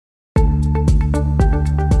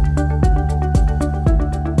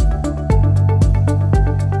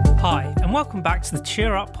welcome back to the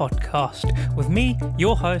Cheer Up podcast with me,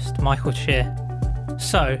 your host, Michael Cheer.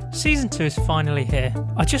 So, season 2 is finally here.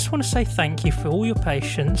 I just want to say thank you for all your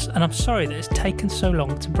patience, and I'm sorry that it's taken so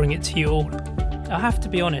long to bring it to you all. I have to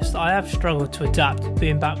be honest, I have struggled to adapt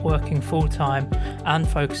being back working full time and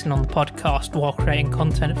focusing on the podcast while creating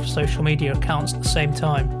content for social media accounts at the same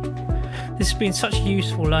time. This has been such a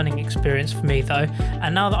useful learning experience for me though,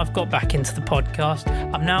 and now that I've got back into the podcast,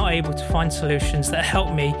 I'm now able to find solutions that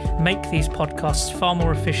help me make these podcasts far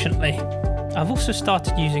more efficiently. I've also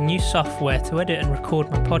started using new software to edit and record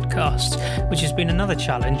my podcasts, which has been another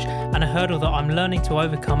challenge and a hurdle that I'm learning to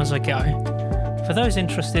overcome as I go. For those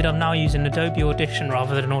interested, I'm now using Adobe Audition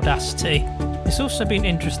rather than Audacity. It's also been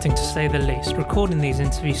interesting to say the least, recording these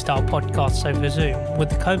interview-style podcasts over Zoom, with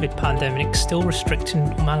the COVID pandemic still restricting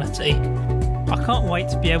normality. I can't wait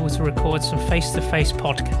to be able to record some face-to-face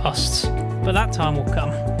podcasts, but that time will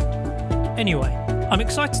come. Anyway, I'm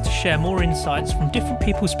excited to share more insights from different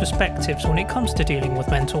people's perspectives when it comes to dealing with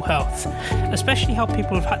mental health, especially how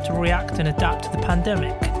people have had to react and adapt to the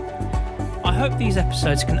pandemic. I hope these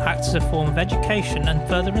episodes can act as a form of education and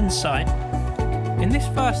further insight. In this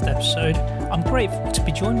first episode, I'm grateful to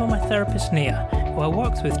be joined by my therapist Nia, who I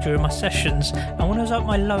worked with during my sessions and when I was at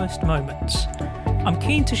my lowest moments. I'm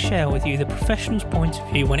keen to share with you the professional's point of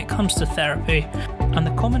view when it comes to therapy and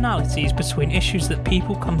the commonalities between issues that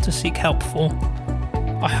people come to seek help for.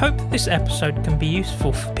 I hope that this episode can be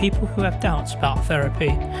useful for people who have doubts about therapy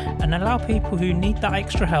and allow people who need that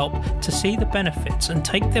extra help to see the benefits and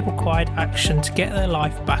take the required action to get their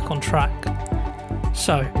life back on track.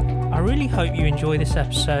 So, I really hope you enjoy this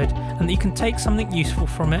episode and that you can take something useful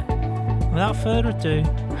from it. Without further ado,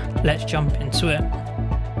 let's jump into it.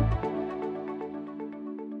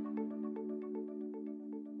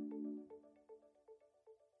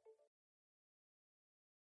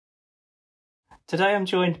 Today I'm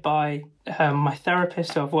joined by my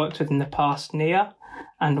therapist who I've worked with in the past, Nia,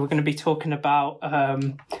 and we're going to be talking about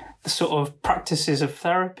the sort of practices of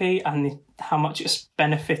therapy and how much it's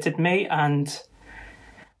benefited me. And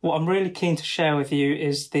what I'm really keen to share with you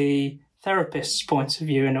is the therapist's point of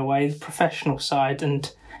view in a way, the professional side,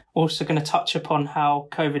 and also going to touch upon how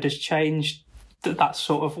COVID has changed that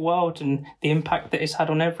sort of world and the impact that it's had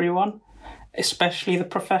on everyone, especially the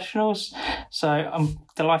professionals. So I'm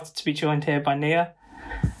delighted to be joined here by Nia.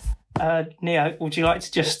 Nia, would you like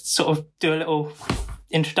to just sort of do a little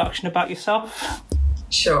introduction about yourself?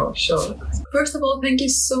 Sure. First of all, thank you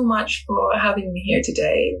so much for having me here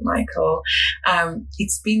today, Michael.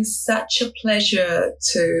 It's been such a pleasure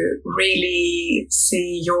to really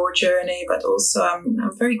see your journey, but also I'm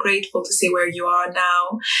very grateful to see where you are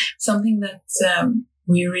now, something that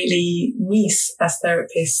we really miss as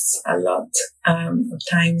therapists a lot of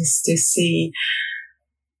times, to see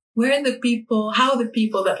how the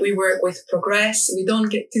people that we work with progress. We don't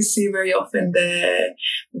get to see very often the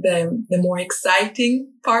more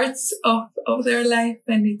exciting parts of their life,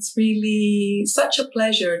 and it's really such a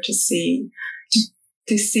pleasure to see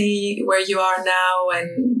where you are now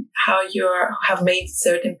and how you have made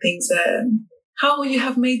certain things, how you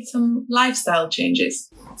have made some lifestyle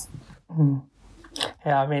changes.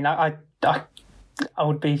 Yeah, I mean, I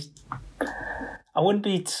wouldn't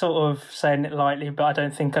be sort of saying it lightly, but I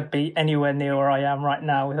don't think I'd be anywhere near where I am right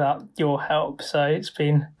now without your help. So I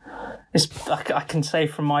can say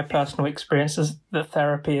from my personal experiences that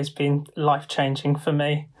therapy has been life-changing for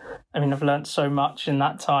me. I mean, I've learnt so much in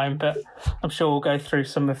that time, but I'm sure we'll go through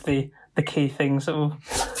some of the key things that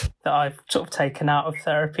I've sort of taken out of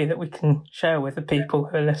therapy that we can share with the people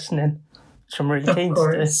who are listening, which I'm really keen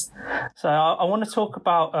to do. So I want to talk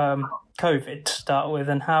about COVID to start with,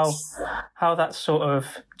 and how that sort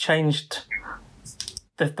of changed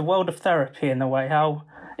the world of therapy in a way, how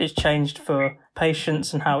it's changed for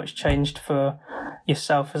patients and how it's changed for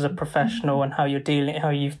yourself as a professional, and how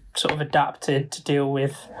you've sort of adapted to deal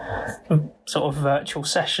with sort of virtual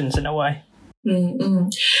sessions in a way.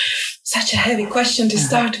 Mm-mm. Such a heavy question to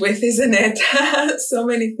start with, isn't it? So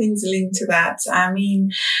many things linked to that. I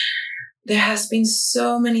mean, there has been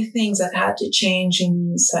so many things that had to change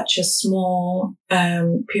in such a small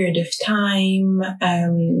period of time.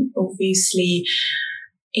 Obviously,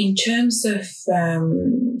 in terms of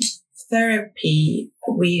therapy,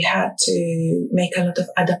 we had to make a lot of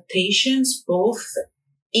adaptations, both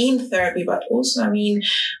in therapy, but also, I mean,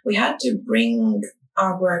 we had to bring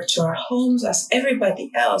our work to our homes as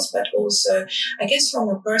everybody else, but also, I guess from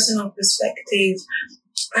a personal perspective,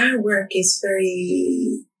 our work is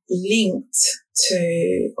very linked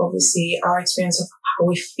to obviously our experience of how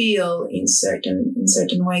we feel in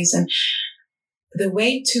certain ways. And the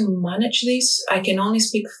way to manage this, I can only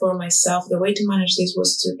speak for myself, the way to manage this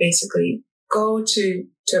was to basically go to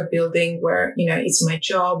a building where, it's my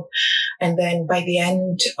job. And then by the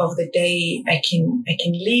end of the day, I can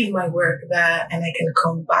leave my work there and I can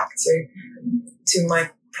come back to my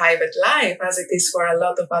private life, as it is for a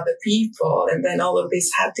lot of other people. And then all of this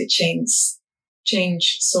had to change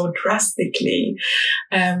so drastically.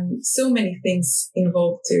 So many things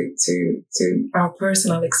involved to our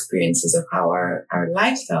personal experiences of how our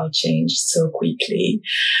lifestyle changed so quickly.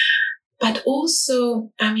 But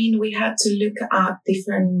also, we had to look at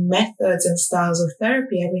different methods and styles of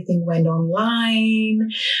therapy. Everything went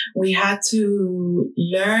online. We had to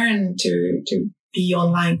learn to be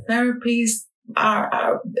online therapists.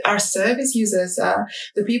 Our service users,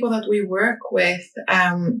 the people that we work with,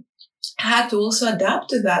 had to also adapt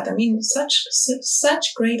to that.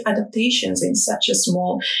 Such great adaptations in such a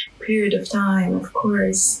small period of time, of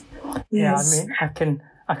course. Yes. Yeah,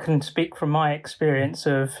 I can speak from my experience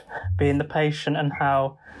of being the patient and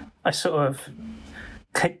how I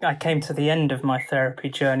came to the end of my therapy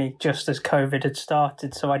journey just as COVID had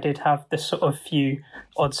started. So I did have this sort of few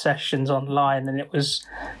odd sessions online, and it was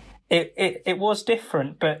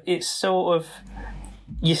different, but it's sort of,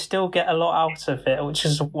 you still get a lot out of it, which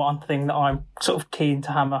is one thing that I'm sort of keen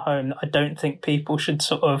to hammer home. I don't think people should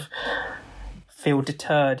sort of feel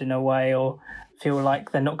deterred in a way or feel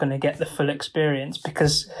like they're not going to get the full experience,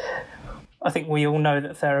 because I think we all know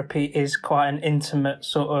that therapy is quite an intimate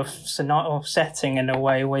sort of scenario setting in a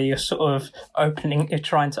way where you're sort of you're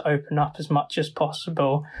trying to open up as much as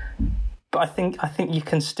possible. But I think you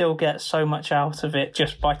can still get so much out of it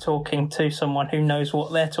just by talking to someone who knows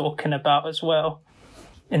what they're talking about as well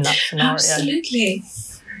in that scenario. Absolutely.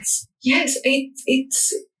 Yes,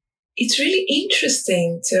 it's really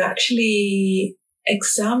interesting to actually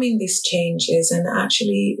examine these changes and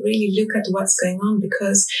actually really look at what's going on,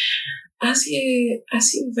 because as you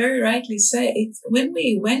very rightly say, when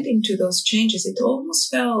we went into those changes, it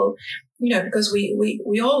almost felt, because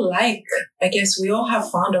we all like, I guess we all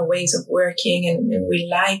have found our ways of working, and we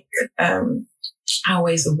like our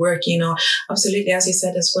ways of working. Absolutely, as you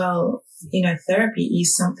said as well, therapy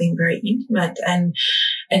is something very intimate, and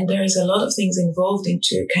there is a lot of things involved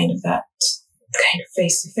into kind of that kind of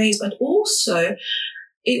face-to-face, but also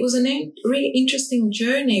it was a really interesting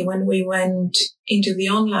journey when we went into the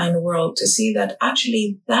online world to see that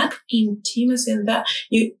actually that intimacy and that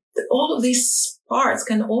all of these parts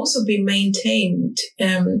can also be maintained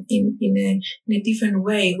in a different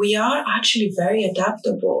way. We are actually very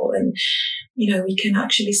adaptable, and we can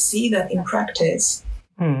actually see that in practice.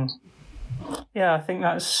 Yeah, I think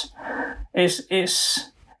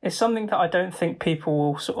it's something that I don't think people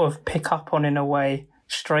will sort of pick up on in a way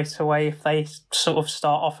straight away if they sort of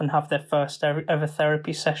start off and have their first ever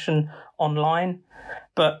therapy session online.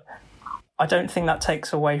 But I don't think that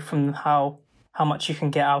takes away from how much you can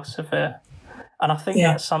get out of it. And I think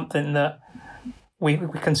that's something that we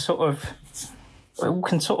can sort of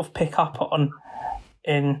pick up on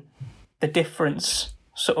in the difference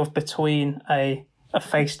sort of between a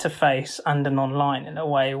face-to-face and an online, in a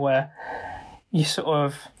way where you sort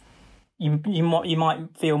of you might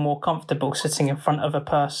feel more comfortable sitting in front of a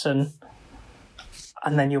person,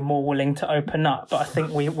 and then you're more willing to open up. But I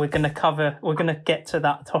think we're going to get to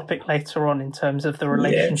that topic later on in terms of the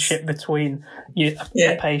relationship between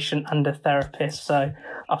a patient and a therapist. So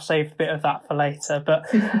I'll save a bit of that for later. But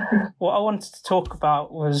what I wanted to talk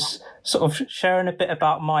about was sort of sharing a bit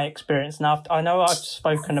about my experience. Now, I know I've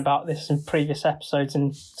spoken about this in previous episodes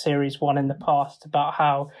in series 1 in the past about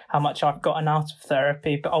how much I've gotten out of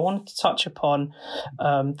therapy, but I wanted to touch upon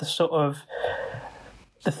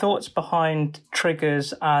the thoughts behind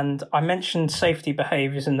triggers, and I mentioned safety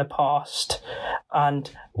behaviours in the past,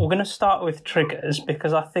 and we're going to start with triggers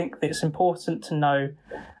because I think it's important to know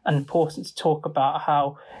and important to talk about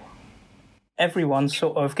how everyone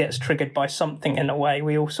sort of gets triggered by something in a way.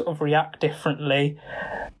 We all sort of react differently,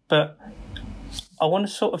 but I want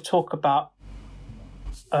to sort of talk about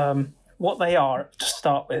what they are to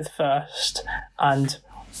start with first, and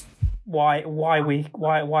why we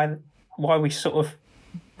sort of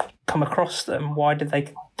come across them. Why did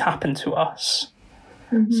they happen to us?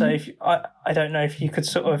 Mm-hmm. So I don't know if you could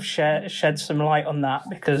sort of shed some light on that,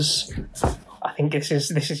 because I think this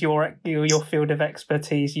is your field of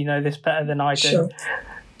expertise. You know this better than I do.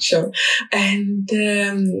 Sure. And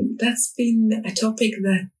that's been a topic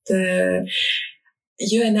that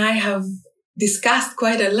you and I have discussed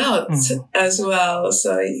quite a lot as well.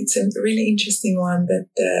 So it's a really interesting one that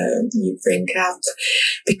you bring up,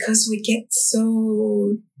 because we get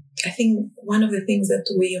so... I think one of the things that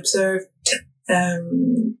we observed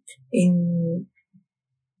in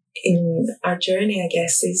our journey, I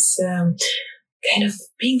guess, is kind of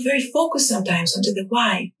being very focused sometimes onto the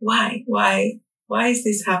why is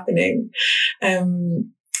this happening?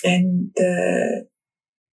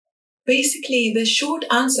 Basically the short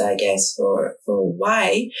answer, I guess, for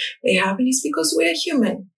why they happen is because we are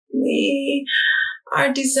human. We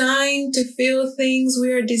are designed to feel things.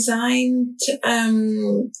 We are designed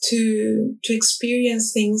to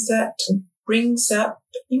experience things that brings up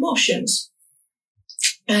emotions.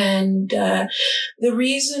 And the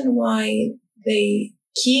reason why they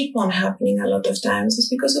keep on happening a lot of times is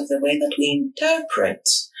because of the way that we interpret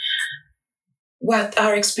what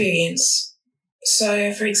our experience.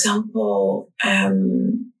 So, for example,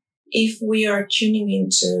 if we are tuning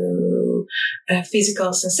into a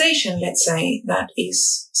physical sensation, let's say, that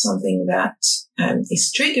is something that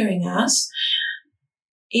is triggering us,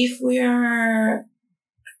 if we are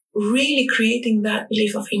really creating that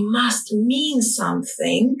belief of it must mean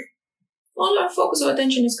something, all our focus of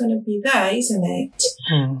attention is going to be there, isn't it?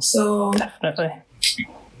 So definitely.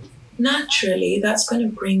 Naturally, that's going to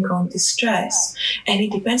bring on distress. And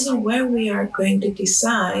it depends on where we are going to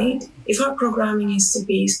decide. If our programming is to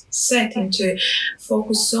be set into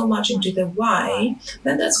focus so much into the why,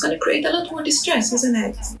 then that's going to create a lot more distress, isn't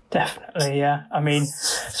it? Definitely, yeah. I mean,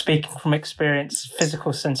 speaking from experience,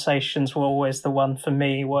 physical sensations were always the one for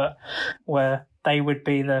me where they would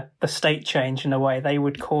be the state change in a way. They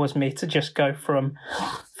would cause me to just go from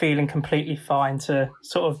feeling completely fine to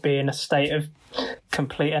sort of be in a state of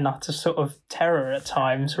complete and utter sort of terror at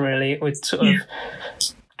times, really. It would sort of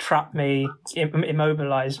trap me,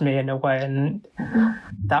 immobilise me in a way, and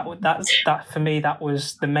that for me, that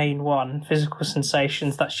was the main one. Physical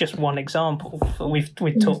sensations, that's just one example that we've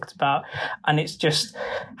talked about, and it's just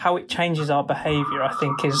how it changes our behaviour, I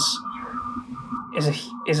think, is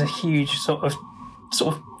a huge sort of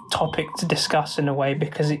topic to discuss in a way,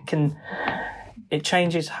 because it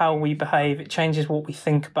changes how we behave, it changes what we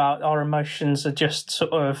think about. Our emotions are just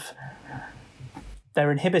sort of,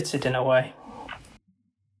 they're inhibited in a way.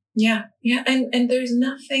 Yeah, and there's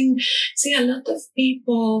nothing. See, a lot of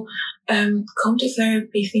people come to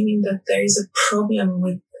therapy thinking that there is a problem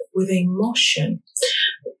with emotion.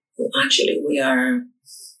 Actually, we're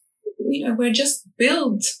just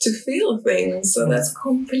built to feel things, so that's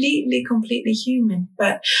completely human.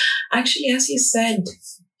 But actually, as you said,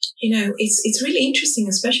 it's really interesting,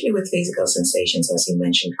 especially with physical sensations, as you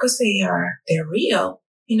mentioned, because they're real.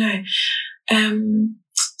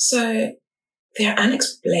 So they're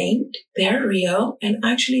unexplained, they're real, and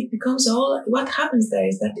actually it becomes what happens there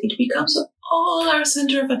is that it becomes all our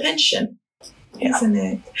center of attention, isn't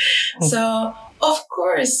it? So, of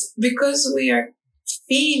course, because we are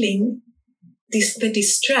feeling the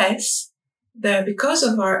distress there because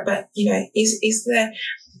of is the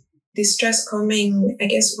distress coming, I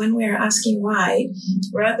guess, when we're asking why,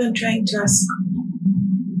 rather than trying to ask,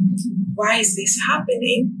 why is this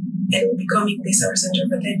happening? And becoming this our center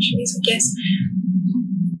of attention is, I guess,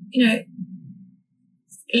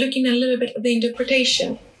 looking a little bit at the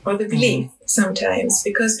interpretation or the belief sometimes,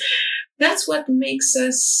 because that's what makes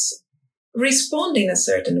us respond in a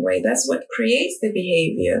certain way. That's what creates the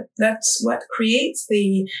behavior. That's what creates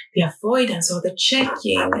the avoidance or the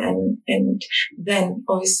checking, and then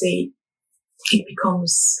obviously it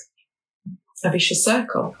becomes a vicious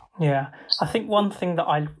circle. Yeah, I think one thing that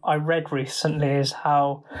I read recently is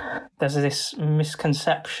how there's this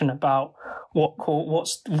misconception about what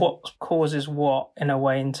causes what, in a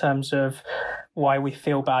way, in terms of why we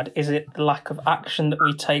feel bad. Is it the lack of action that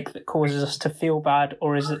we take that causes us to feel bad,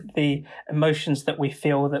 or is it the emotions that we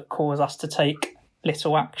feel that cause us to take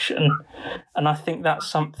little action? And I think that's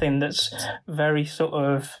something that's very sort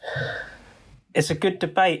of, it's a good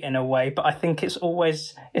debate in a way, but I think it's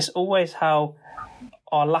always how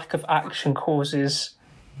our lack of action causes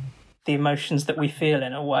the emotions that we feel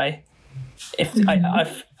in a way. I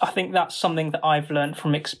think that's something that I've learned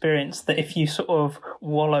from experience, that if you sort of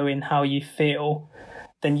wallow in how you feel,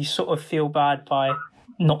 then you sort of feel bad by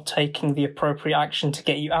not taking the appropriate action to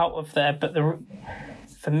get you out of there. But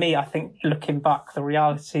for me, I think looking back, the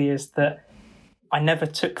reality is that I never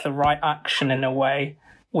took the right action in a way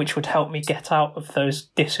which would help me get out of those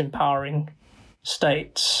disempowering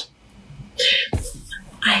states.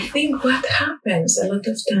 I think what happens a lot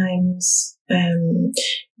of times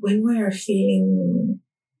when we are feeling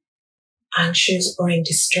anxious or in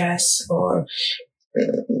distress or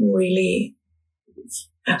really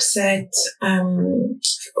upset, when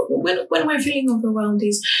we're feeling overwhelmed,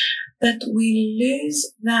 is that we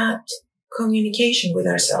lose that communication with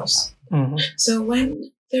ourselves. So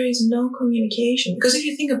when there is no communication. Because if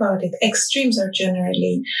you think about it, extremes are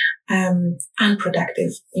generally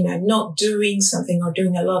unproductive, not doing something or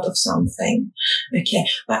doing a lot of something. Okay.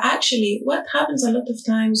 But actually, what happens a lot of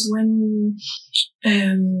times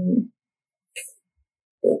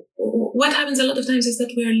is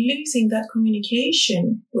that we are losing that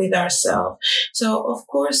communication with ourselves. So, of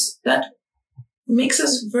course, that makes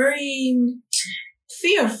us very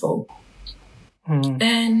fearful.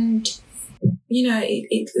 And,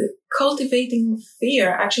 cultivating fear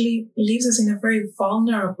actually leaves us in a very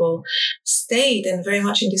vulnerable state and very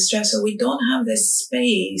much in distress. So we don't have this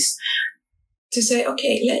space to say,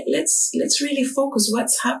 okay, let's really focus.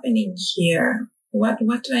 What's happening here? What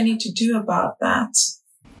do I need to do about that?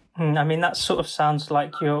 I mean, that sort of sounds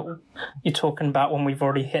like you're talking about when we've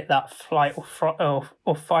already hit that flight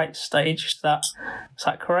or fight stage. Is that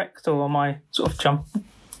correct, or am I sort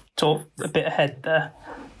of a bit ahead there?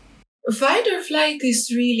 Fight or flight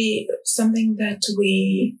is really something that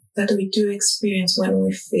we do experience when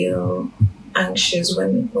we feel anxious,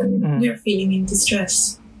 when we're feeling in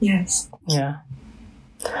distress. Yes. Yeah.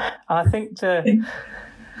 I think the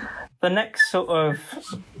next sort of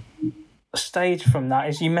stage from that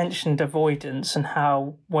is, you mentioned avoidance, and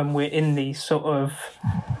how when we're in these sort of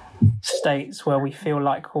states where we feel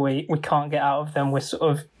like we can't get out of them, we're sort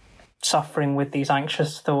of suffering with these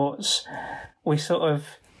anxious thoughts, we sort of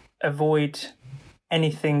avoid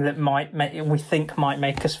anything that might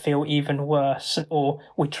make us feel even worse, or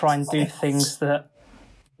we try and do things that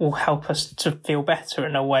will help us to feel better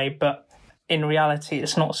in a way, but in reality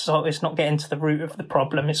it's not getting to the root of the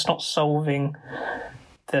problem, it's not solving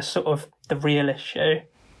the real issue.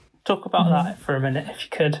 Talk about that for a minute, if you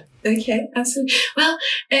could. Okay, absolutely. Well,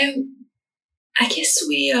 I guess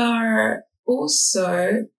we are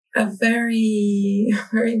also a very,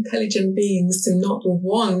 very intelligent beings to not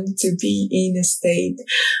want to be in a state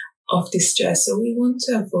of distress. So we want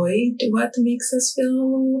to avoid what makes us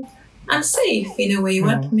feel unsafe in a way,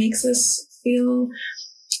 what makes us feel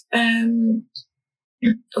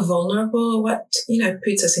vulnerable, what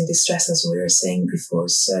puts us in distress, as we were saying before.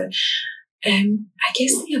 So I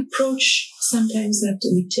guess the approach sometimes that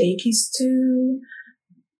we take is to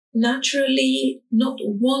naturally not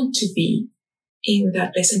want to be in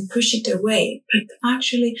that place and push it away. But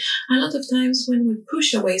actually, a lot of times when we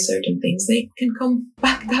push away certain things, they can come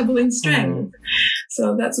back double in strength.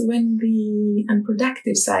 So that's when the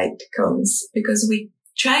unproductive side comes, because we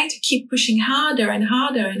try to keep pushing harder and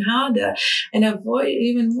harder and harder and avoid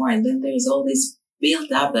even more. And then there's all this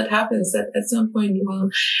build up that happens that at some point will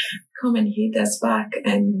come and hit us back.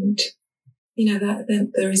 And, that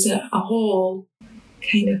then there is a whole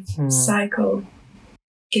kind of cycle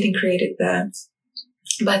getting created there.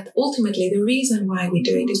 But ultimately, the reason why we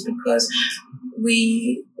do it is because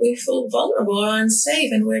we feel vulnerable or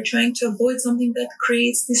unsafe, and we're trying to avoid something that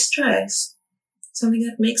creates distress, something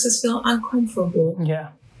that makes us feel uncomfortable. Yeah.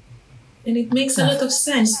 And it makes a lot of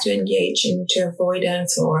sense to engage into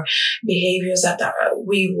avoidance or behaviors that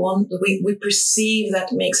we perceive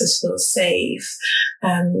that makes us feel safe.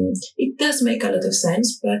 It does make a lot of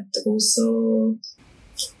sense, but also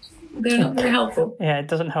they're not very helpful. Yeah, it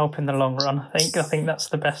doesn't help in the long run. I think that's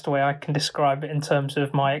the best way I can describe it in terms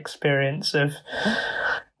of my experience of.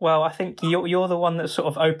 Well, I think you're the one that sort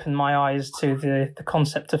of opened my eyes to the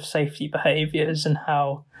concept of safety behaviours, and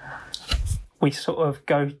how we sort of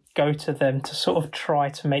go to them to sort of try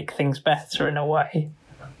to make things better in a way.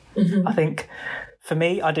 Mm-hmm. I think for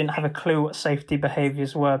me, I didn't have a clue what safety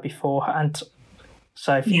behaviours were beforehand.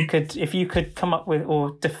 So if you could come up with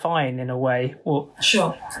or define in a way what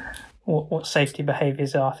safety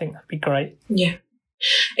behaviours are, I think that'd be great. Yeah,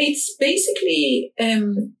 it's basically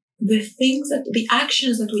the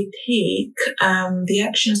actions that we take, the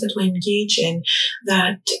actions that we engage in,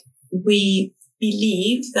 that we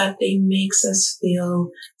believe that they makes us feel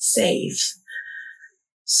safe.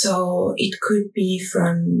 So it could be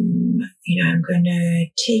from, I'm going to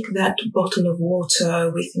take that bottle of water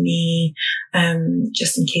with me,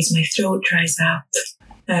 just in case my throat dries up.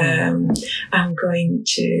 I'm going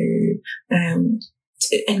to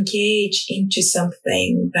engage into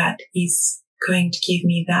something that is going to give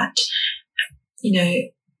me that,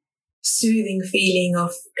 soothing feeling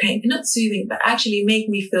of not soothing, but actually make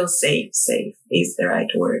me feel safe. Safe is the right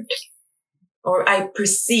word. Or I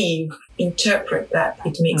interpret that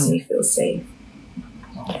it makes me feel safe.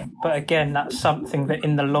 But again, that's something that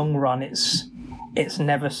in the long run, it's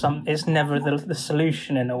never the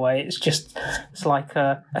solution in a way. It's like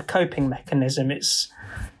a coping mechanism. It's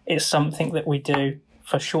something that we do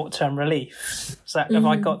for short-term relief. Have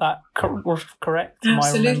I got that correct?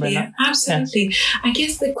 Absolutely, absolutely. Yeah. I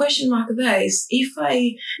guess the question mark there is if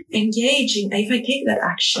I take that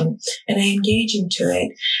action and I engage into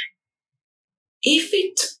it, if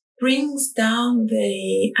it brings down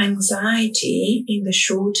the anxiety in the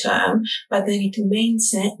short term, but then it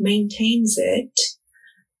maintains it,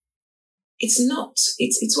 it's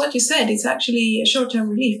what you said, it's actually a short-term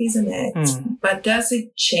relief, isn't it? But does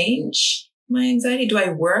it change my anxiety? Do I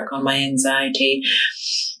work on my anxiety?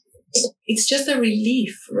 It's just a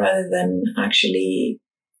relief rather than actually,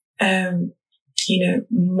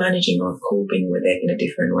 managing or coping with it in a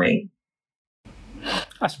different way.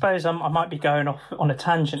 I suppose I might be going off on a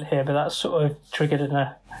tangent here, but that sort of triggered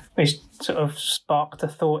sort of sparked a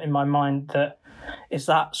thought in my mind that is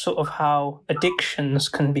that sort of how addictions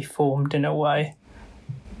can be formed in a way?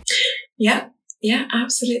 Yeah,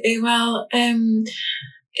 absolutely. Well, that's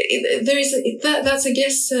I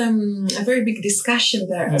guess a very big discussion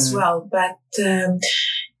there as well. But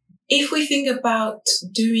if we think about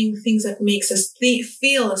doing things that makes us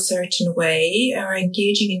feel a certain way, or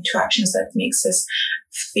engaging in actions that makes us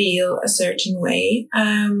feel a certain way,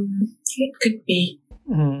 it could be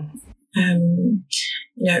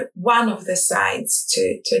one of the sides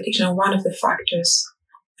to addiction, one of the factors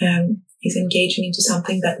is engaging into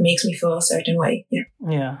something that makes me feel a certain way.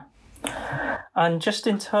 Yeah. And just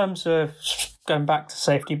in terms of going back to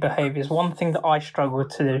safety behaviours, one thing that I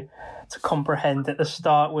struggled to comprehend at the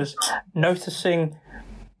start was noticing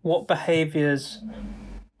what behaviours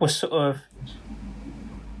were sort of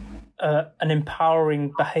an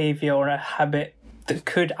empowering behaviour or a habit that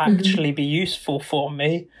could actually be useful for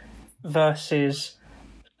me versus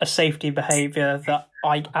a safety behaviour that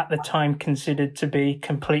I at the time considered to be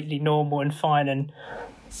completely normal and fine and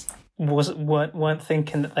weren't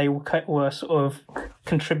thinking that they were sort of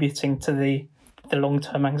contributing to the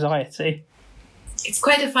long-term anxiety. It's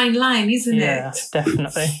quite a fine line, isn't it? Yeah,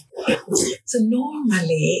 definitely. So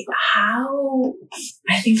normally, how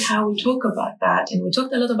we talk about that, and we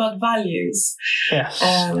talked a lot about values. Yes.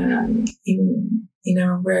 In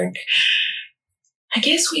our work, I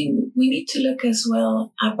guess we need to look as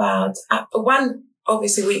well about one.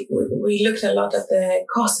 Obviously, we looked a lot at the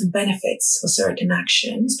costs and benefits of certain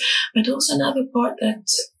actions, but also another part that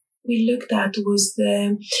we looked at was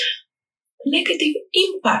the negative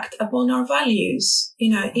impact upon our values.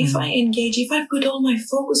 If I put all my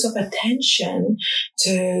focus of attention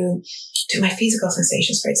to my physical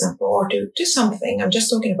sensations, for example, or to something, I'm just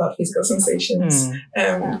talking about physical sensations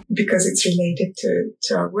because it's related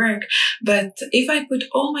to our work. But if I put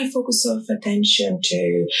all my focus of attention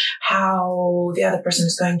to how the other person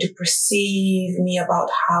is going to perceive me about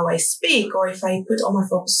how I speak, or if I put all my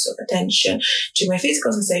focus of attention to my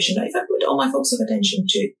physical sensation, or if I put all my focus of attention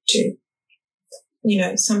to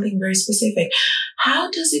something very specific, how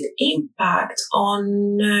does it impact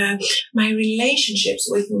on my relationships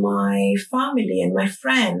with my family and my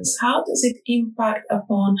friends? How does it impact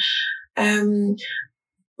upon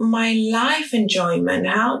my life enjoyment?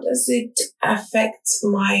 How does it affect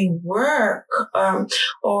my work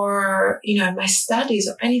or my studies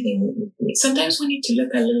or anything? Sometimes we need to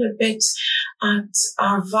look a little bit at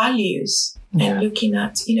our values and looking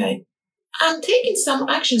at, I'm taking some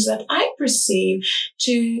actions that I perceive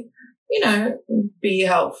to, be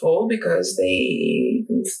helpful because they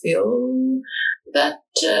feel that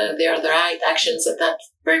they are the right actions at that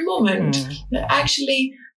very moment. But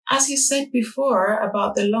actually, as you said before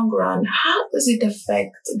about the long run, how does it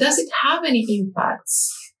affect? Does it have any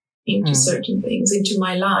impacts into certain things, into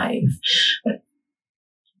my life? But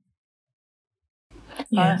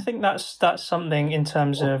I think that's something in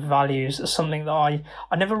terms of values. It's something that I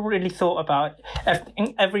never really thought about.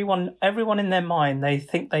 Everyone in their mind, they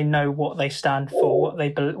think they know what they stand for,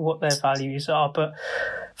 what their values are. But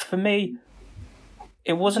for me,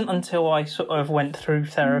 it wasn't until I sort of went through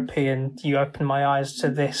therapy and you opened my eyes to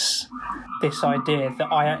this idea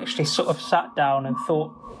that I actually sort of sat down and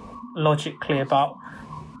thought logically about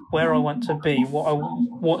where I want to be,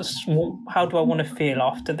 how do I want to feel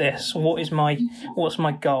after this? What's my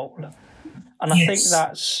goal? And I think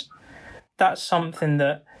that's something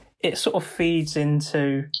that it sort of feeds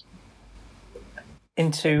into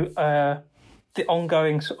the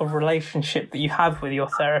ongoing sort of relationship that you have with your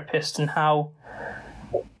therapist and how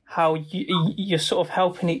you're sort of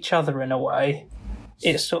helping each other in a way.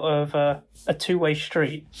 It's sort of a two-way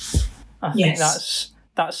street. I think that's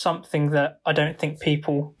something that I don't think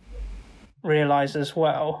people realise as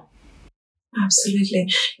well.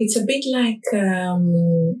 Absolutely. It's a bit like,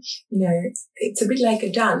 it's a bit like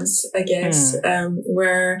a dance, I guess,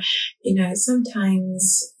 where,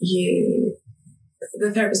 sometimes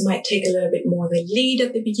the therapist might take a little bit more the lead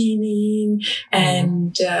at the beginning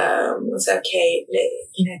and say, okay,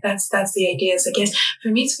 that's the idea. So I guess for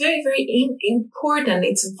me, it's very, very important.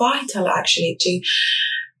 It's vital actually to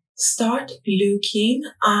start looking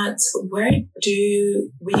at where do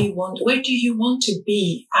you want to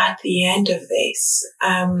be at the end of this?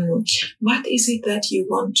 What is it that you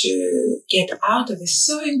want to get out of this?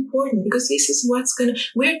 So important, because this is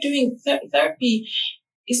we're doing therapy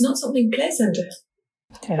is not something pleasant.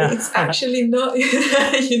 Yeah. It's actually not,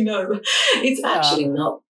 it's actually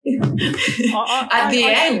not. At the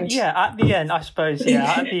end. Yeah, at the end, I suppose.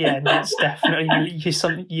 Yeah, at the end, it's definitely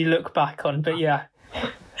something you look back on. But yeah.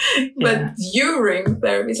 But during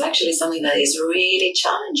therapy, it's actually something that is really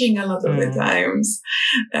challenging a lot of the times.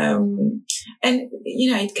 And,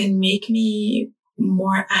 it can make me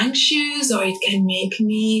more anxious, or it can make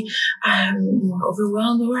me more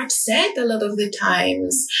overwhelmed or upset a lot of the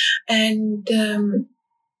times. And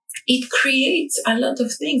it creates a lot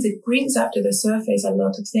of things. It brings up to the surface a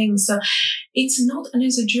lot of things. So it's not an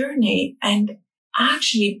easy journey. And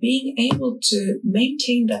actually being able to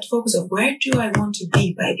maintain that focus of where do I want to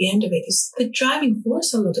be by the end of it is the driving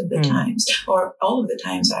force a lot of the times, or all of the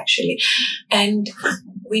times actually. And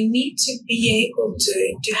we need to be able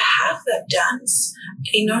to have that dance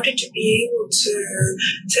in order to be able to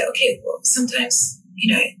say, okay, well, sometimes,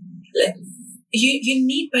 you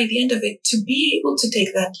need by the end of it to be able to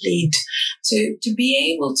take that lead, to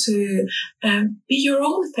be able to be your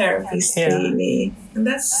own therapist, really. And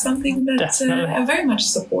that's something that I very much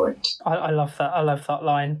support. I love that. I love that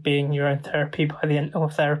line, being your own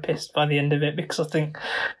therapist by the end of it, because I think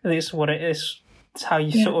it's what it is. It's how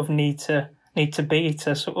you sort of need to be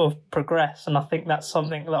to sort of progress. And I think that's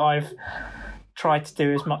something that I've tried to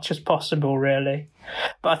do as much as possible, really.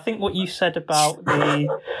 But I think what you said about the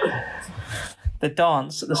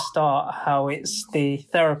dance at the start, how it's the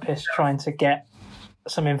therapist trying to get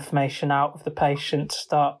some information out of the patient to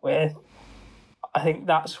start with, I think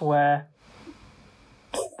that's where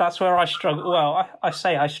I struggle. Well, I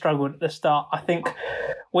say I struggled at the start. I think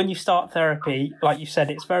when you start therapy, like you said,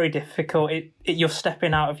 it's very difficult. You're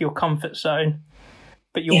stepping out of your comfort zone,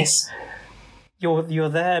 but you're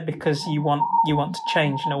there because you want to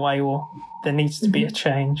change in a way, or there needs to be a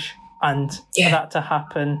change, and for that to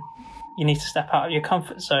happen, you need to step out of your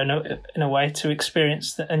comfort zone in a way to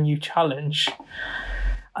experience a new challenge.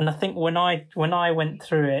 And I think when I went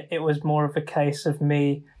through it, it was more of a case of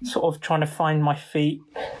me sort of trying to find my feet,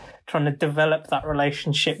 trying to develop that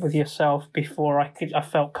relationship with yourself before I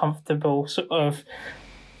felt comfortable sort of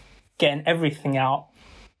getting everything out.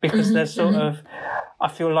 Because there's sort of, I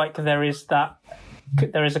feel like there is a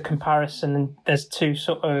comparison, and there's two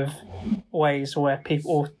sort of ways where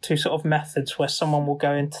two sort of methods where someone will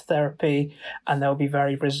go into therapy and they'll be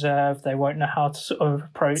very reserved. They won't know how to sort of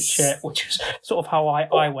approach it, which is sort of how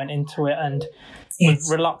I went into it, and was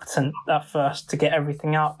reluctant at first to get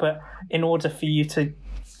everything out. But in order for you to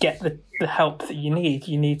get the help that you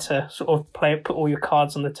need to sort of put all your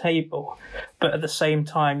cards on the table. But at the same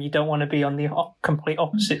time, you don't want to be on the complete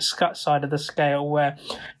opposite side of the scale where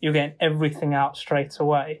you're getting everything out straight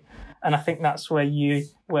away. And I think that's where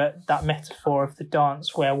that metaphor of the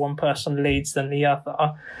dance, where one person leads than the other,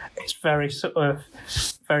 it's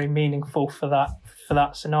very meaningful for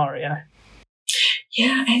that scenario.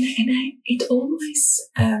 Yeah, and it always,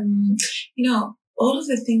 all of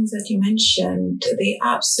the things that you mentioned, they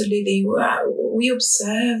absolutely, we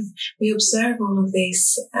observe all of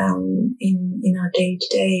this in our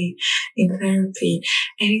day-to-day in therapy.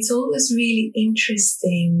 And it's always really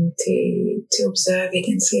interesting to observe it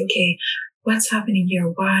and say, okay, what's happening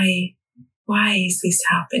here? Why is this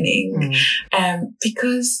happening?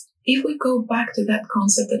 Because if we go back to that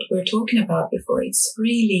concept that we were talking about before, it's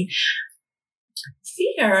really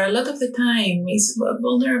fear. A lot of the time is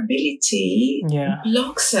vulnerability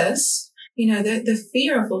blocks us. The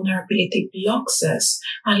fear of vulnerability blocks us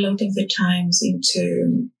a lot of the times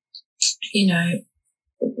into,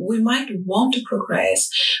 we might want to progress.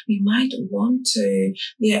 We might want to,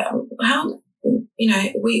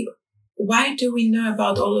 why do we know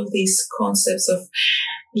about all of these concepts of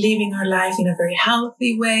living our life in a very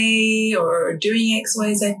healthy way or doing X,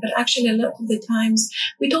 Y, Z? But actually, a lot of the times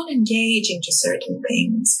we don't engage into certain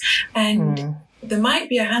things. And there might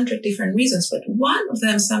be 100 different reasons, but one of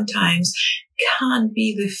them sometimes can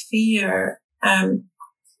be the fear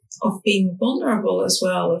of being vulnerable as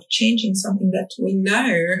well, of changing something that we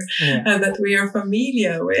know and that we are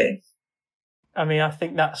familiar with. I mean, I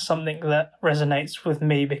think that's something that resonates with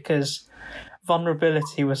me, because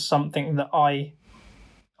vulnerability was something that I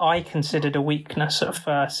I considered a weakness at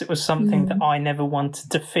first. It was something that I never wanted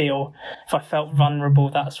to feel. If I felt vulnerable,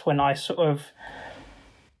 that's when I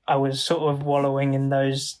was sort of wallowing in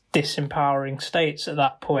those disempowering states at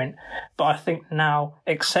that point. But I think now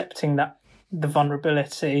accepting that the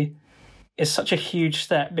vulnerability is such a huge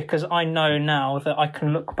step, because I know now that I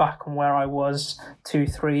can look back on where I was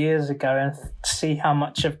 2-3 years ago and see how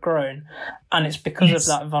much I've grown. And it's because of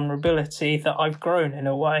that vulnerability that I've grown in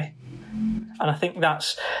a way. And I think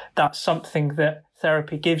that's something that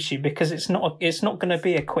therapy gives you, because it's not going to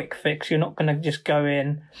be a quick fix. You're not going to just go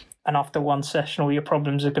in and after one session all your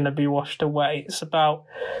problems are going to be washed away. It's about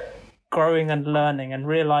growing and learning and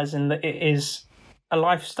realising that it is a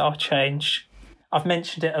lifestyle change. I've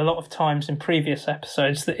mentioned it a lot of times in previous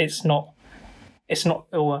episodes that it's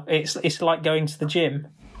like going to the gym.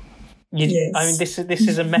 I mean, this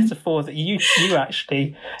is a metaphor that you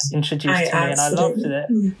actually introduced to me, and I loved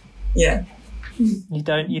it. Yeah. You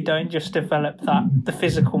don't just develop the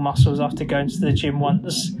physical muscles after going to the gym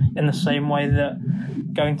once, in the same way that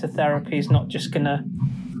going to therapy is not just going to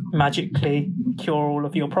magically cure all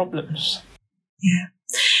of your problems. Yeah.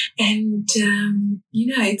 And,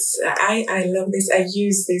 it's, I love this. I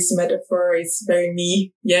use this metaphor. It's very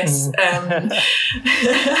me. Yes. And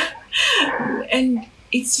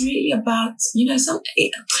it's really about,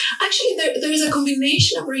 actually there is a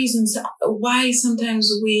combination of reasons why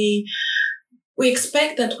sometimes we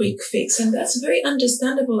expect that quick fix, and that's very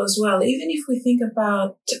understandable as well. Even if we think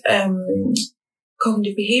about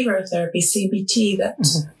cognitive behavioural therapy, CBT, that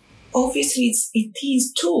obviously it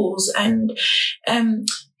is tools, and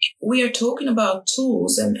we are talking about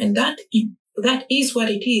tools, and that is what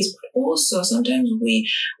it is. But also sometimes we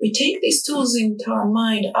take these tools into our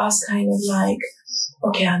mind as kind of like,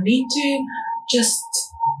 okay, I need to just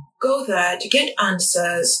go there to get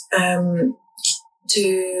answers, and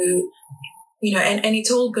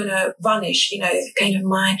it's all gonna vanish, kind of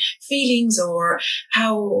my feelings or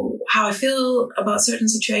how I feel about certain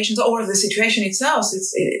situations, or the situation itself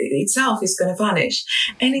is gonna vanish.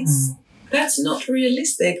 And that's not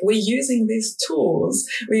realistic. We're using these tools.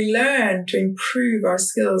 We learn to improve our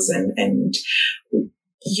skills and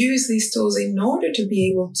use these tools in order to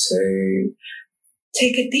be able to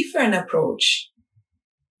take a different approach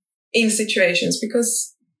in situations,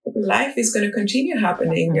 because life is going to continue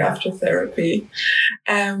happening after therapy.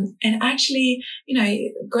 And actually,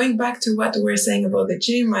 going back to what we were saying about the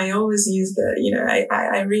gym, I always use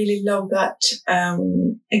I really love that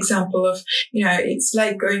example of, it's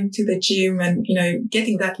like going to the gym and,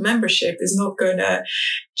 getting that membership is not going to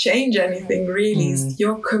change anything really. It's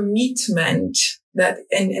your commitment that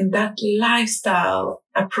and that lifestyle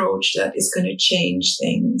approach that is going to change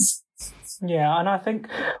things. Yeah, and I think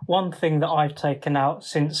one thing that I've taken out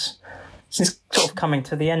since sort of coming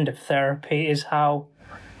to the end of therapy is how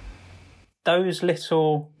those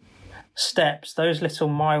little steps, those little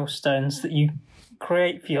milestones that you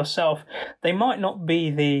create for yourself, they might not be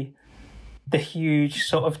the huge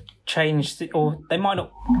sort of change, or they might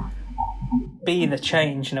not be the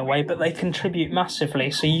change in a way, but they contribute massively.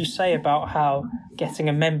 So you say about how getting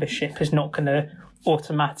a membership is not going to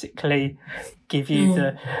automatically give you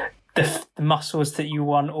the muscles that you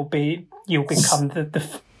want, or you'll become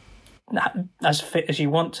the as fit as you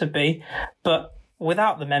want to be, but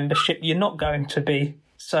without the membership you're not going to be.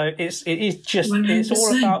 So it's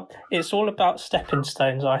 100%. it's all about stepping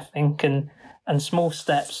stones, I think, and small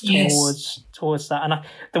steps towards that.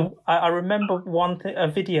 And I remember a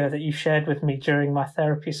video that you shared with me during my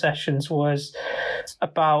therapy sessions was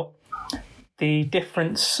about the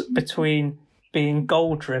difference between being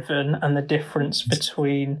goal driven and the difference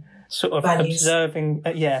between sort of observing,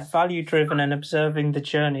 value driven, and observing the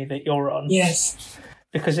journey that you're on. Yes.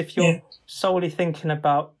 Because if you're solely thinking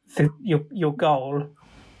about your goal,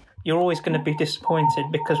 you're always going to be disappointed,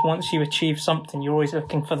 because once you achieve something, you're always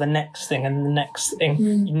looking for the next thing and the next thing.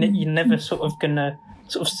 You're never sort of going to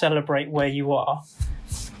sort of celebrate where you are.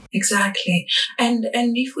 Exactly. And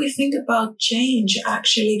if we think about change,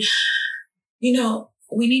 actually,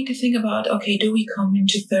 we need to think about, okay, do we come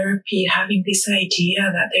into therapy having this idea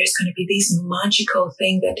that there's going to be this magical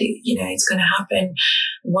thing that, it's going to happen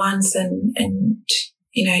once and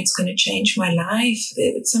it's going to change my life?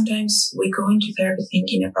 Sometimes we go into therapy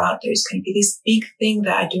thinking about there's going to be this big thing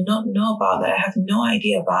that I do not know about, that I have no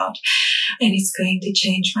idea about, and it's going to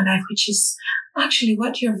change my life, which is actually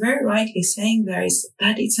what you're very rightly saying there, is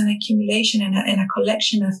that it's an accumulation and a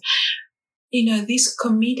collection of these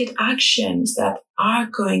committed actions that are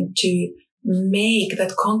going to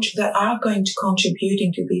that are going to contribute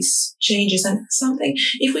into these changes. And something,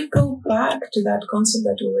 if we go back to that concept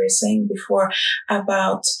that we were saying before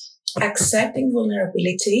about accepting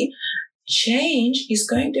vulnerability. Change is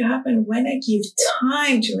going to happen when I give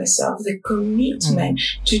time to myself, the commitment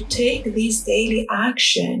to take these daily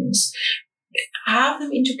actions, have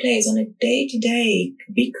them into place on a day-to-day,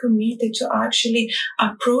 be committed to actually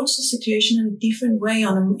approach the situation in a different way,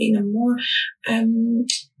 in a more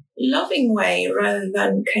loving way, rather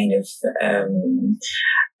than kind of,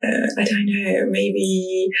 I don't know,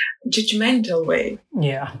 maybe judgmental way.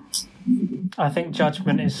 Yeah. I think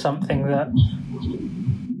judgment is something that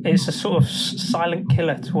it's a sort of silent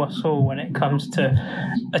killer to us all when it comes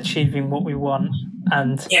to achieving what we want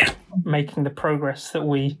and making the progress that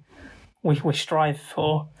we strive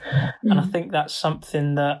for. And I think that's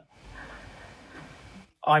something that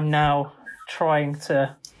I'm now trying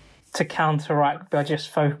to counteract by just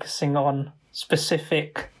focusing on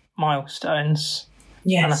specific milestones.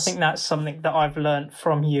 Yes. And I think that's something that I've learned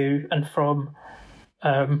from you and from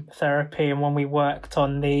therapy, and when we worked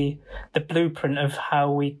on the blueprint of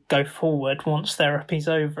how we go forward once therapy's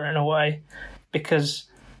over, in a way, because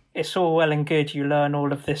it's all well and good you learn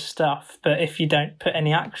all of this stuff, but if you don't put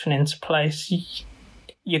any action into place,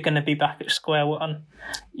 you're going to be back at square one.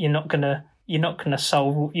 You're not going to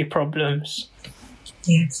solve your problems.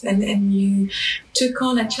 Yes, and you took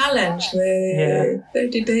on a challenge, the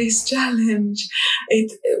 30 days challenge.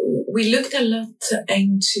 We looked a lot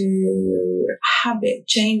into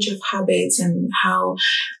change of habits and how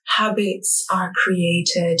habits are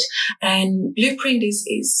created. And blueprint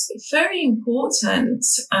is very important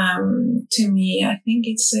to me. I think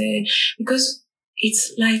it's because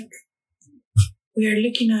it's like we're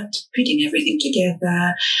looking at putting everything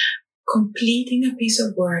together, completing a piece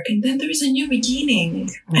of work, and then there is a new beginning.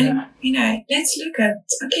 And let's look at,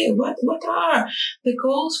 okay, what are the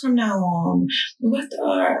goals from now on?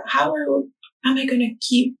 How am I going to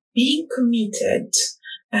keep being committed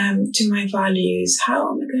to my values?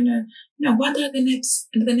 How am I going to, what are the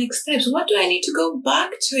next steps? What do I need to go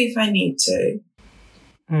back to if I need to?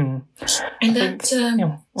 And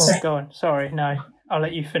go on. Sorry, no, I'll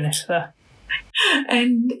let you finish there.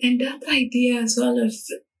 And that idea as well of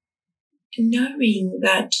knowing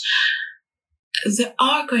that there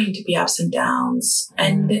are going to be ups and downs,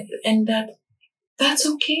 and that's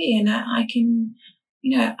okay, and I can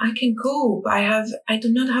cope. I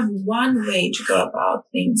do not have one way to go about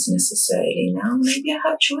things necessarily. Now maybe I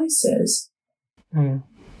have choices. I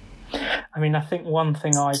mean, I think one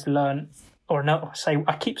thing I've learned,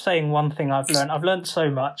 I keep saying one thing I've learned so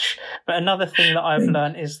much, but another thing that I've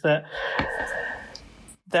learned is that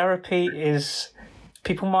therapy is,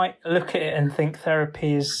 people might look at it and think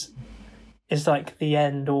therapy is like the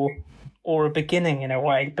end or a beginning in a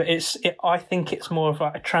way, but I think it's more of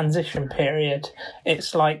like a transition period.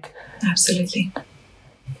 It's like, absolutely,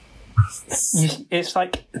 it's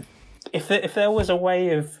like if there was a way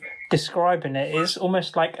of describing it, it's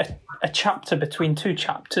almost like a chapter between two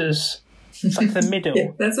chapters. It's like the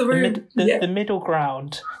middle. That's a word. The middle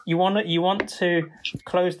ground. You want to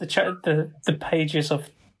close the pages of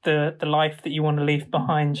the life that you want to leave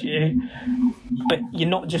behind you, but you're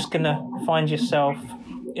not just going to find yourself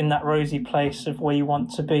in that rosy place of where you want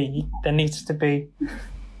to be. There needs to be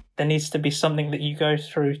something that you go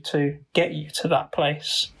through to get you to that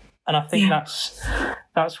place. And I think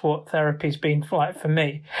that's what therapy's been like for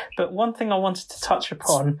me. But one thing I wanted to touch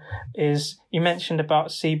upon is you mentioned about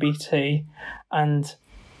CBT, and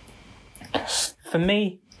for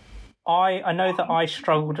me, I know that I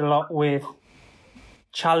struggled a lot with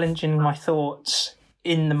challenging my thoughts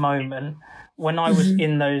in the moment when I was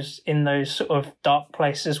in those sort of dark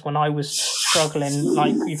places, when I was struggling,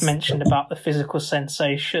 like you've mentioned about the physical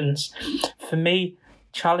sensations. For me,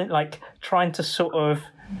 trying to sort of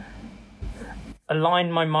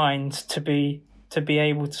align my mind to be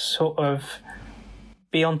able to sort of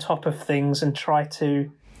be on top of things and try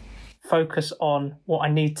to focus on what I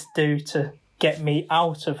need to do to get me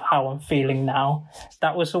out of how I'm feeling now.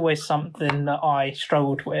 That was always something that I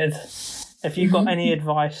struggled with. Have you got any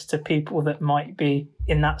advice to people that might be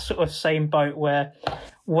in that sort of same boat where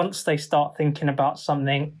once they start thinking about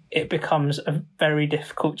something, it becomes a very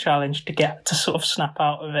difficult challenge to get to sort of snap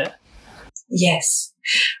out of it? Yes,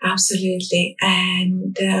 absolutely.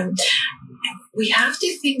 And we have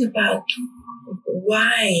to think about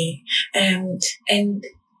why and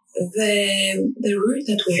the route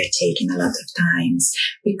that we're taking a lot of times,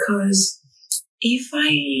 because it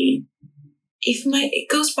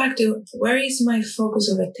goes back to where is my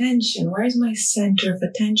focus of attention? Where is my center of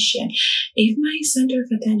attention? If my center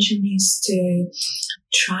of attention is to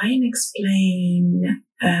try and explain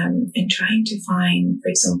and trying to find, for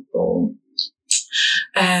example,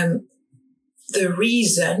 the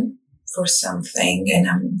reason for something and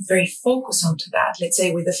I'm very focused onto that, let's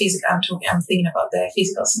say with the physical, I'm thinking about the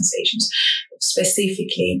physical sensations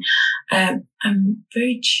specifically, I'm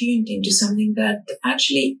very tuned into something that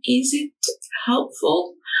actually, is it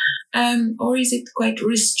helpful or is it quite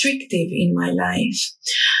restrictive in my life?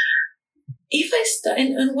 If I start,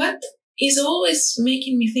 and what is always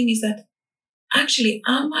making me think is that actually,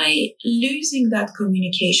 am I losing that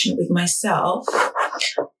communication with myself,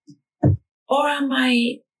 or am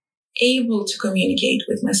I able to communicate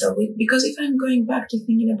with myself? Because if I'm going back to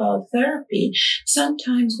thinking about therapy,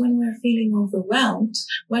 sometimes when we're feeling overwhelmed,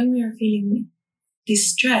 when we are feeling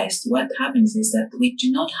distressed, what happens is that we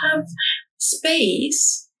do not have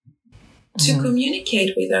space to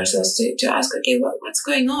communicate with ourselves, to ask, okay, what's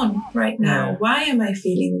going on right now? Why am I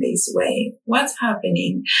feeling this way? What's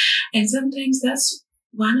happening? And sometimes that's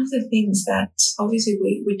one of the things that obviously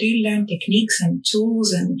we do learn techniques and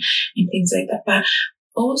tools and things like that. But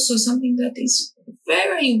also something that is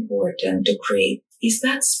very important to create is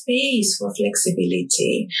that space for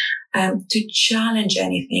flexibility, to challenge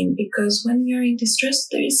anything. Because when we are in distress,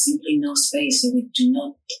 there is simply no space. So we do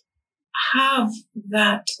not have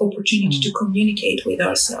that opportunity to communicate with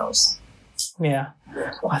ourselves.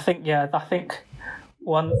 I think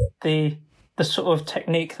the sort of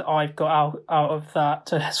technique that I've got out of that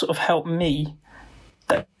to sort of help me,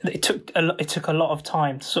 that it took a lot of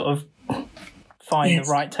time to sort of find the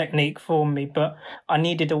right technique for me, but I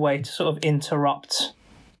needed a way to sort of interrupt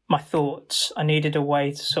my thoughts. I needed a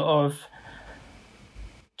way to sort of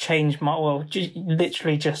change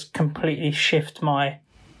literally just completely shift my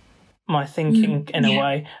thinking in a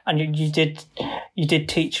way. And you did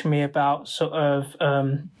teach me about sort of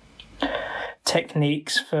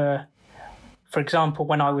techniques for example,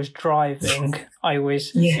 when I was driving, I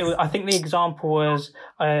think the example was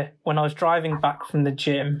when I was driving back from the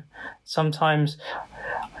gym. Sometimes,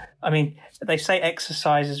 I mean, they say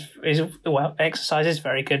exercise is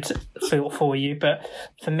very good for you, but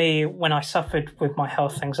for me, when I suffered with my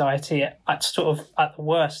health anxiety, at the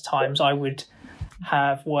worst times, I would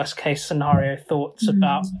have worst case scenario thoughts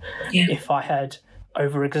about if I had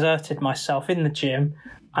overexerted myself in the gym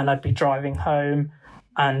and I'd be driving home,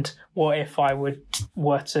 and what if my heart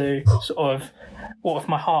were to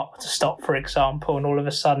stop, for example, and all of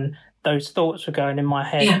a sudden those thoughts were going in my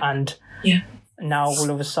head and now all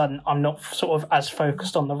of a sudden I'm not sort of as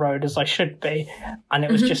focused on the road as I should be. And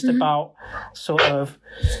it was just about sort of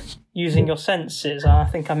using your senses. And I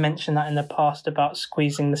think I mentioned that in the past about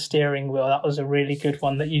squeezing the steering wheel. That was a really good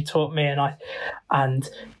one that you taught me. And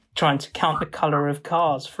trying to count the colour of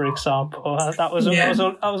cars, for example. That was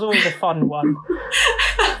always a fun one.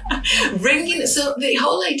 So the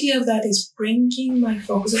whole idea of that is bringing my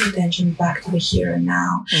focus of attention back to the here and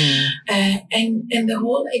now. And the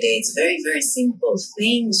whole idea, it's very, very simple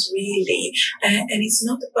things, really. And it's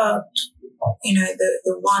not about,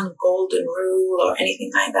 the one golden rule or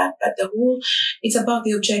anything like that, but it's about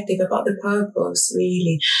the objective, about the purpose,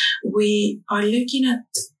 really. We are looking at,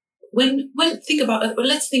 let's think about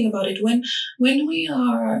it. When we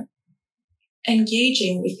are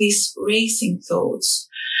engaging with these racing thoughts,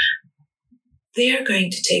 they are going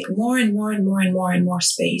to take more and more and more and more and more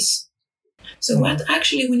space. So what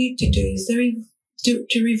actually we need to do is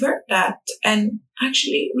to revert that and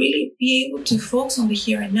actually really be able to focus on the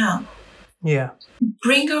here and now.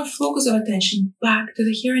 Bring our focus of attention back to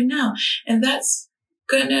the here and now. And that's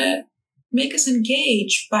gonna make us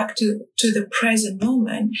engage back to the present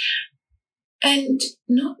moment, and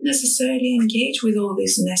not necessarily engage with all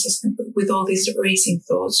these racing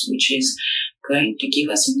thoughts, which is going to give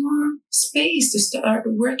us more space to start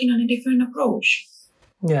working on a different approach.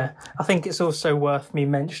 Yeah, I think it's also worth me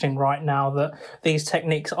mentioning right now that these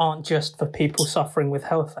techniques aren't just for people suffering with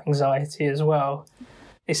health anxiety as well.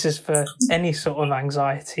 This is for any sort of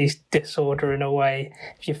anxiety disorder in a way.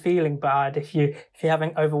 If you're feeling bad, if you're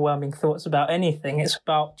having overwhelming thoughts about anything, it's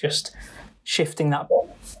about just shifting that,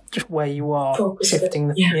 just where you are,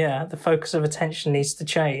 the focus of attention needs to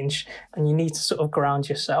change, and you need to sort of ground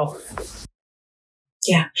yourself.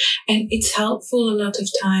 Yeah, and it's helpful a lot of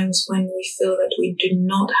times when we feel that we do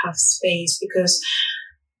not have space because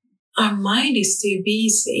our mind is too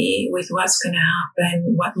busy with what's going to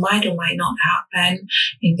happen, what might or might not happen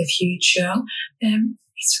in the future.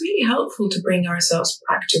 It's really helpful to bring ourselves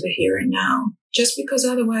back to the here and now, just because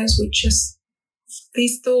otherwise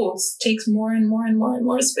these thoughts takes more and more and more and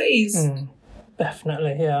more space.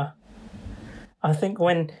 Definitely, yeah. I think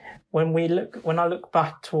when I look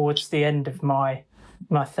back towards the end of my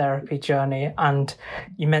therapy journey, and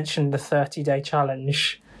you mentioned the 30-day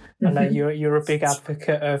challenge, I know you're a big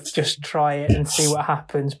advocate of just try it and see what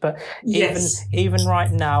happens. But even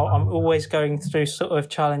right now, I'm always going through sort of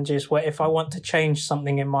challenges where if I want to change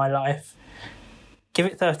something in my life, give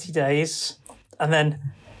it 30 days, and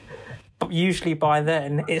then usually by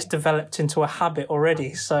then it's developed into a habit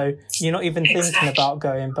already. So you're not even thinking about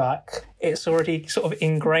going back. It's already sort of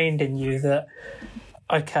ingrained in you that,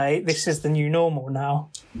 okay, this is the new normal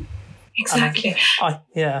now. Exactly.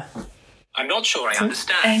 I'm not sure I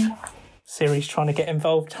understand. Siri's trying to get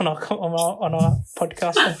involved on our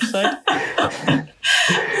podcast episode.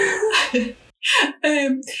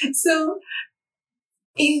 So,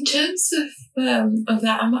 in terms of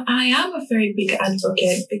that, I am a very big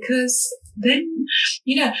advocate, because then,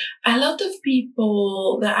 a lot of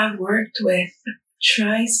people that I've worked with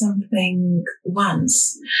try something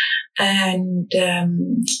once, and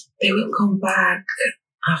they will come back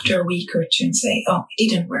after a week or two and say, "Oh, it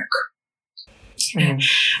didn't work."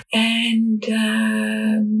 And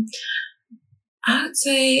I would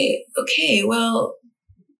say, okay, well,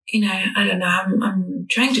 I don't know, I'm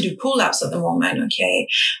trying to do pull-ups at the moment, okay?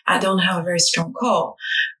 I don't have a very strong core.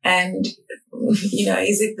 And,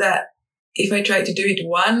 is it that if I try to do it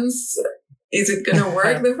once, is it going to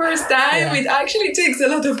work the first time? It actually takes a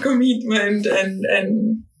lot of commitment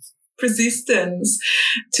and persistence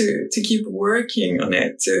to keep working on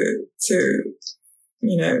it, to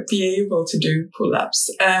be able to do pull-ups.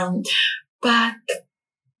 But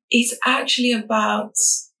it's actually about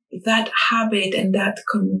that habit and that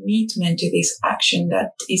commitment to this action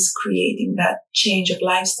that is creating that change of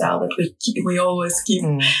lifestyle that we always keep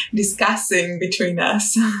discussing between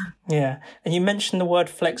us. Yeah. And you mentioned the word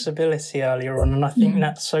flexibility earlier on, and I think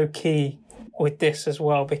that's so key with this as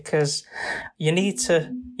well, because you need to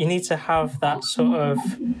have that sort of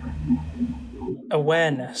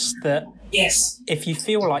awareness that if you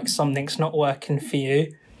feel like something's not working for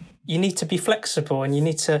you, you need to be flexible, and you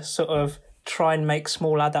need to sort of try and make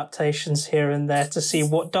small adaptations here and there to see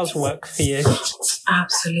what does work for you.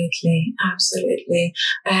 Absolutely.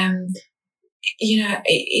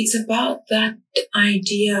 It's about that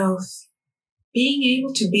idea of being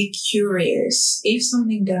able to be curious if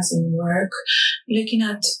something doesn't work, looking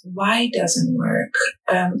at why it doesn't work,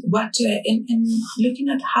 and looking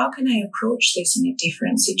at how can I approach this in a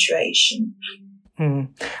different situation.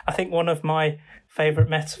 I think one of my favourite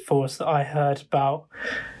metaphors that I heard about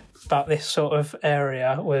this sort of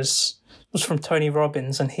area was from Tony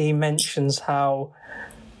Robbins, and he mentions how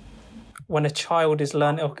when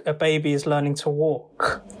a baby is learning to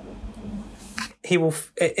walk, he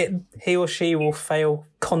or she will fail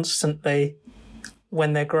constantly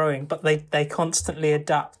when they're growing, but they constantly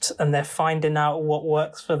adapt, and they're finding out what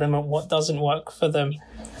works for them and what doesn't work for them.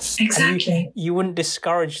 Exactly. You wouldn't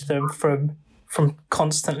discourage them from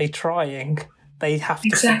constantly trying. They have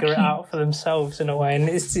to figure it out for themselves in a way, and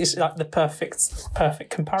it's like the perfect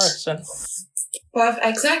comparison. Well,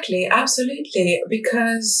 exactly, absolutely,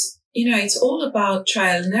 because it's all about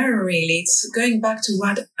trial and error, really. It's going back to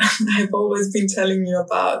what I've always been telling you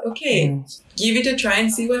about. Okay, give it a try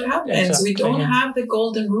and see what happens. Exactly, we don't have the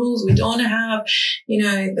golden rules. We don't have,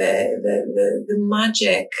 the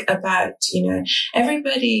magic about,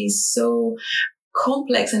 everybody is so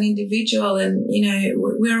complex and individual, and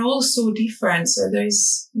we're all so different, so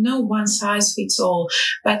there's no one size fits all.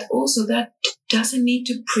 But also that doesn't need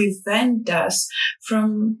to prevent us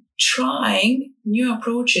from trying new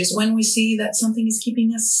approaches when we see that something is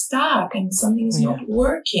keeping us stuck and something is not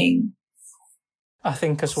working. I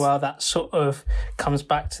think as well that sort of comes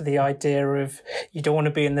back to the idea of you don't want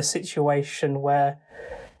to be in the situation where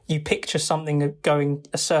you picture something going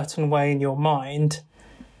a certain way in your mind,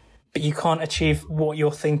 but you can't achieve what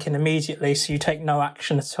you're thinking immediately, so you take no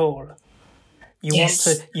action at all.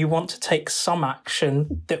 You want to take some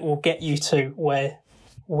action that will get you to where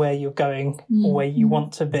you're going, or where you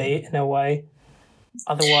want to be in a way.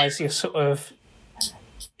 Otherwise, you're sort of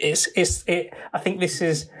I think this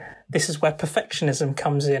is where perfectionism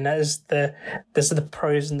comes in, as there's the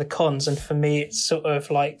pros and the cons. And for me, it's sort of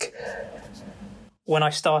like when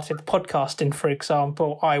I started podcasting, for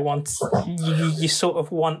example, you sort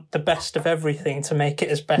of want the best of everything to make it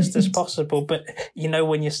as best as possible. But,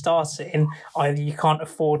 when you're starting, either you can't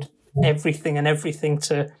afford everything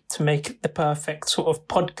to make it the perfect sort of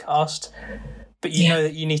podcast, but you know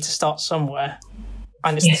that you need to start somewhere.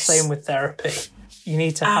 And it's the same with therapy. You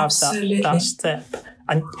need to have that step.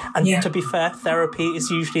 And to be fair, therapy is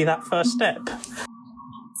usually that first step.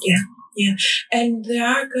 Yeah. And there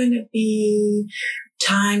are going to be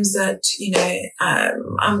times that,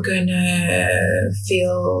 I'm going to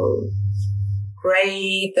feel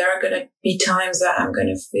great. There are going to be times that I'm going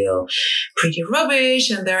to feel pretty rubbish,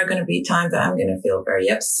 and there are going to be times that I'm going to feel very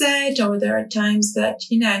upset, or there are times that,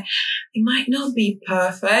 it might not be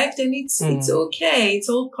perfect, and it's okay. It's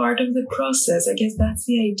all part of the process. I guess that's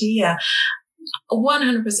the idea.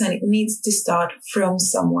 100% it needs to start from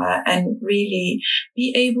somewhere, and really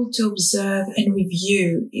be able to observe and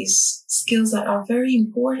review is skills that are very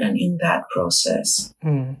important in that process.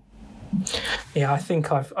 Yeah, I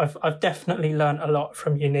think I've definitely learned a lot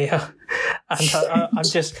from you, Nia, and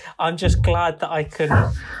I'm just glad that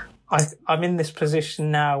I'm in this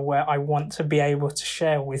position now where I want to be able to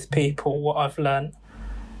share with people what I've learned,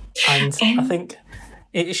 and I think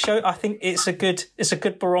I think it's a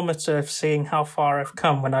good barometer of seeing how far I've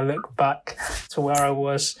come when I look back to where I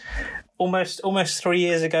was almost 3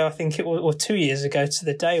 years ago. I think it was, or 2 years ago to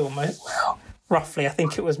the day almost. Roughly, I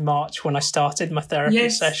think it was March when I started my therapy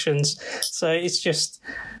sessions. So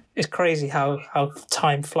it's crazy how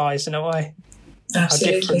time flies in a way.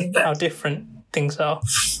 Absolutely. How different things are.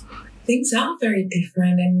 Things are very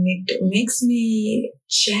different, and it makes me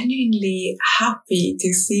genuinely happy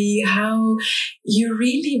to see how you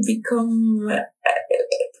really become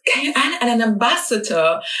an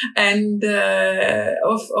ambassador and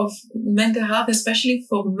of mental health, especially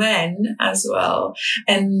for men as well,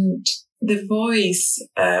 and the voice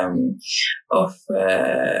of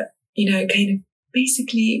kind of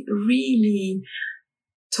basically really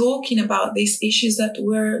talking about these issues that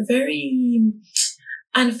were very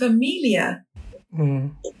unfamiliar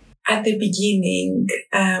at the beginning.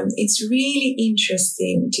 It's really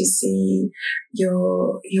interesting to see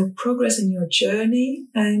your progress in your journey,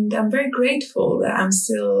 and I'm very grateful that I'm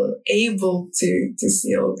still able to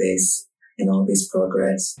see all this and all this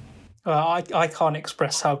progress. Well, I can't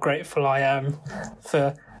express how grateful I am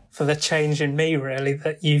for the change in me, really,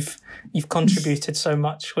 that you've contributed so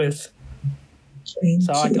much with.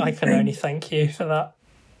 I can only thank you for that.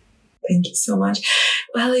 Thank you so much.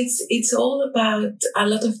 Well, it's all about a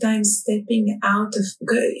lot of times stepping out of,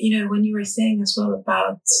 when you were saying as well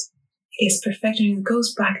about perfection, it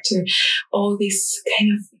goes back to all this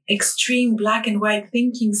kind of extreme black and white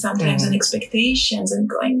thinking sometimes and expectations, and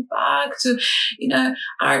going back to,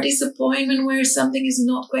 our disappointment where something is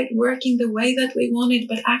not quite working the way that we wanted,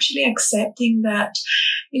 but actually accepting that,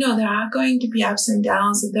 there are going to be ups and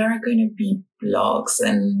downs, and there are going to be blocks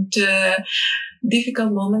and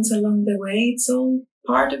difficult moments along the way. It's all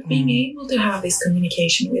part of being able to have this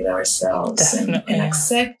communication with ourselves and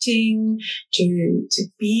accepting to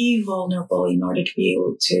be vulnerable in order to be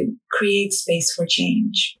able to create space for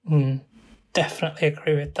change. Definitely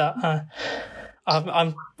agree with that.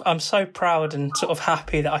 I'm so proud and sort of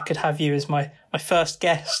happy that I could have you as my first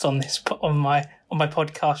guest on my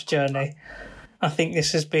podcast journey. I think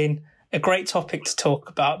this has been a great topic to talk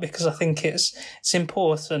about, because I think it's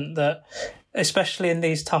important that, especially in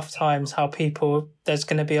these tough times, there's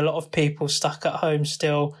going to be a lot of people stuck at home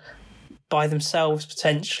still by themselves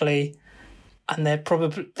potentially, and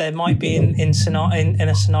they might be in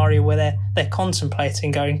a scenario where they're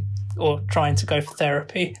contemplating going or trying to go for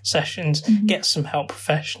therapy sessions, get some help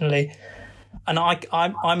professionally. And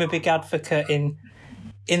I'm a big advocate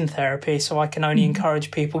in therapy, so I can only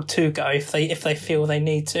encourage people to go if they feel they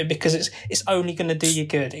need to, because it's only going to do you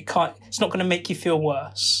good. It's not going to make you feel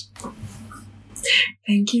worse.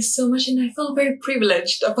 Thank you so much, and I feel very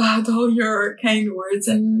privileged about all your kind words,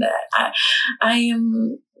 and I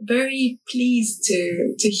am very pleased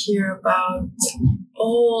to hear about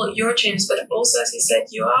all your changes, but also, as you said,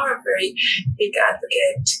 you are a very big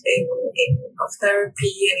advocate of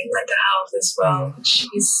therapy and in mental health as well, which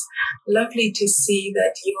is lovely to see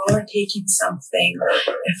that you are taking something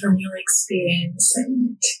from your experience,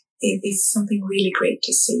 and it's something really great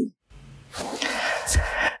to see.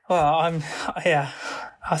 Well,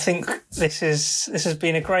 I think this has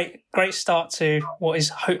been a great start to what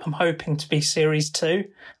is I'm hoping to be series 2.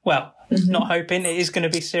 Well, not hoping, it is going to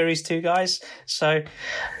be series 2, guys. So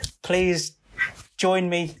please join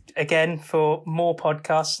me again for more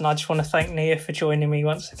podcasts, and I just want to thank Nia for joining me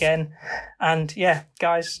once again. And yeah,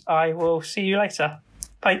 guys, I will see you later.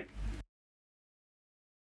 Bye.